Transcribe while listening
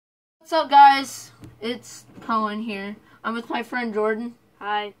What's up, guys? It's Koen here. I'm with my friend Jordan.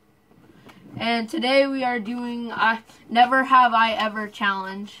 Hi. And today we are doing Never Have I Ever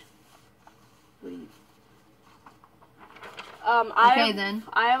challenge. I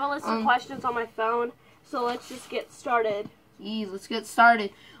have a list of questions on my phone, so let's just get started. Let's get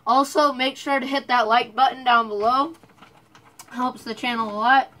started. Also, make sure to hit that like button down below. Helps the channel a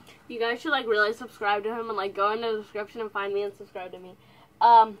lot. You guys should really subscribe to him and go into the description and find me and subscribe to me.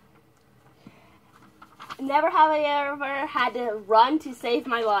 Never have I ever had to run to save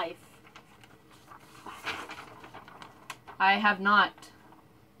my life. I have not.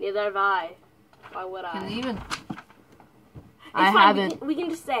 Neither have I. Why would I? I haven't. We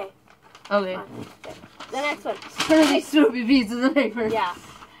can just say. Okay. The next one. Turn these stupid pieces of paper. Yeah.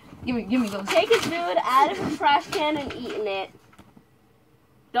 Give me those. Taking food out of a trash can and eating it.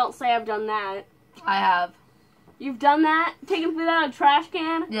 Don't say I've done that. I have. You've done that? Taking food out of a trash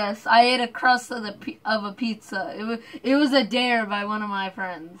can? Yes, I ate a crust of a pizza. It was a dare by one of my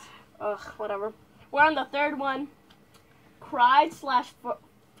friends. Ugh, whatever. We're on the third one. Cried /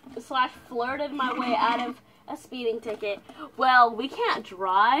 flirted my way out of a speeding ticket. Well, we can't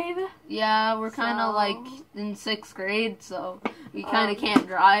drive. Yeah, we're kind of in 6th grade, so we kind of can't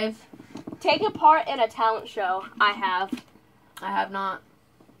drive. Taking part in a talent show. I have. I have not.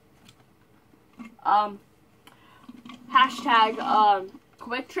 Hashtag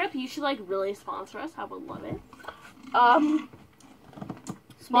Quick Trip. You should really sponsor us. I would love it.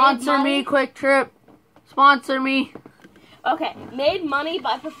 Sponsor me, Quick Trip. Sponsor me. Okay, made money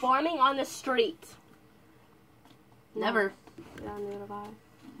by performing on the street. Never. Yeah, neither have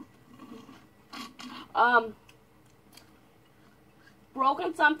I.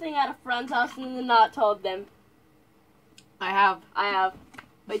 Broken something at a friend's house and then not told them. I have.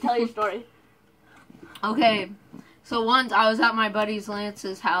 Wait, tell your story. Okay, so once I was at my buddy's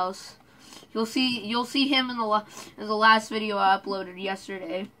Lance's house. You'll see him in the last video I uploaded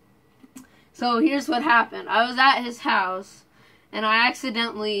yesterday. So here's what happened. I was at his house, and I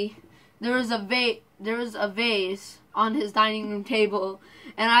accidentally there was a vase on his dining room table,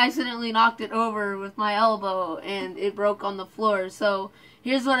 and I accidentally knocked it over with my elbow, and it broke on the floor. So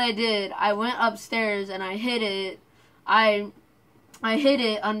here's what I did. I went upstairs and I hid it. I hid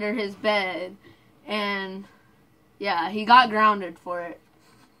it under his bed, and yeah, he got grounded for it.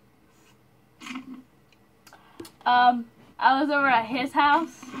 I was over at his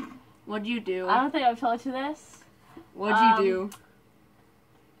house. What'd you do? I don't think I've told you this. What'd you do?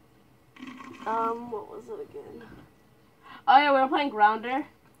 What was it again? Oh yeah, we were playing Grounder.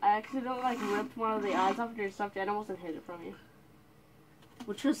 I accidentally ripped one of the eyes off your stuffed animals and hid it from you.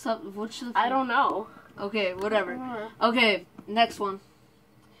 I don't know. Okay, whatever. Okay, next one.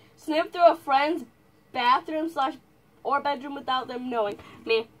 Snoop through a friend's bathroom or bedroom without them knowing.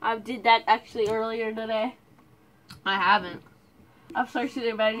 Me, I did that actually earlier today. I haven't. I've searched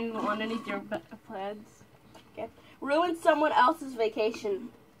their bedroom underneath your plans. Okay. Ruined someone else's vacation.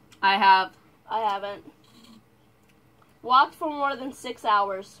 I have. I haven't. Walked for more than 6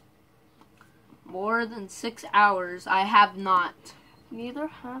 hours. More than 6 hours. I have not. Neither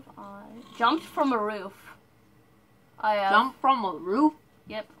have I. Jumped from a roof. I have. Jumped from a roof?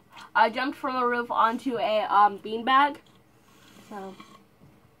 Yep. I jumped from a roof onto a beanbag. So.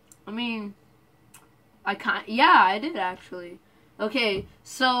 I mean, yeah, I did actually. Okay,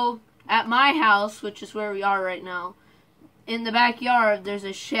 so at my house, which is where we are right now, in the backyard there's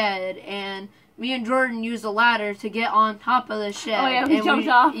a shed, and me and Jordan used a ladder to get on top of the shed. Oh yeah, we jumped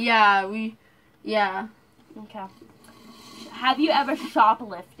off. Yeah. Okay. Have you ever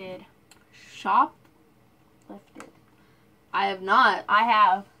shoplifted? Shoplifted? I have not. I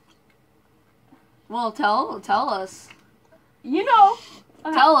have. Well, tell us. You know.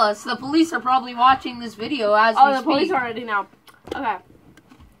 Okay. Tell us. The police are probably watching this video as we speak. Oh, the police are already now. Okay.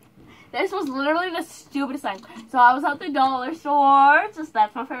 This was literally the stupidest thing. So I was at the dollar store. That's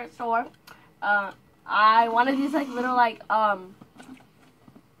my favorite store. I wanted these little I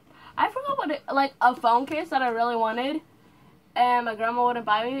forgot what it a phone case that I really wanted, and my grandma wouldn't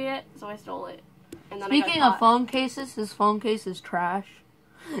buy me it, so I stole it. And then Speaking of phone cases, his phone case is trash.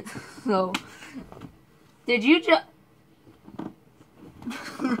 So, did you just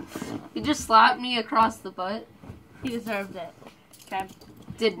you just slapped me across the butt? He deserved it. Okay.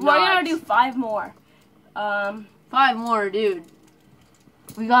 Did not. We're gonna do 5 more. 5 more, dude.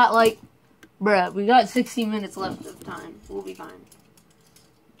 We got we got 60 minutes left of time. We'll be fine.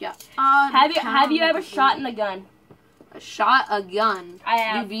 Yeah. Have you ever shot in a gun? Shot a gun? I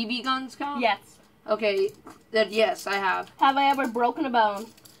have. Do BB guns count? Yes. Okay. Yes, I have. Have I ever broken a bone?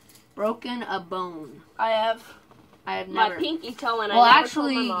 Broken a bone? I have. I have never. My pinky toe, and Well, I never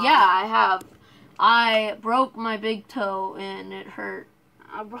actually, told my mom. yeah, I have. I broke my big toe and it hurt.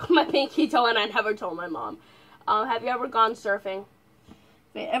 I broke my pinky toe, and I never told my mom. Have you ever gone surfing?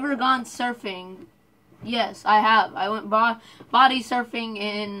 Have you ever gone surfing? Yes, I have. I went body surfing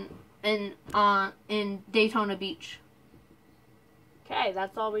in Daytona Beach. Okay,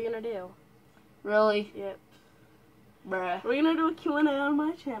 that's all we're gonna do. Really? Yep. Bruh. We're gonna do a Q&A on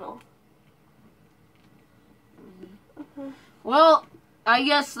my channel. Well, I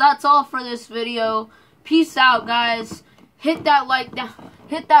guess that's all for this video. Peace out, guys. Hit that like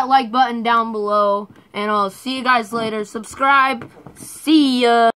button down below, and I'll see you guys later. Subscribe. See ya.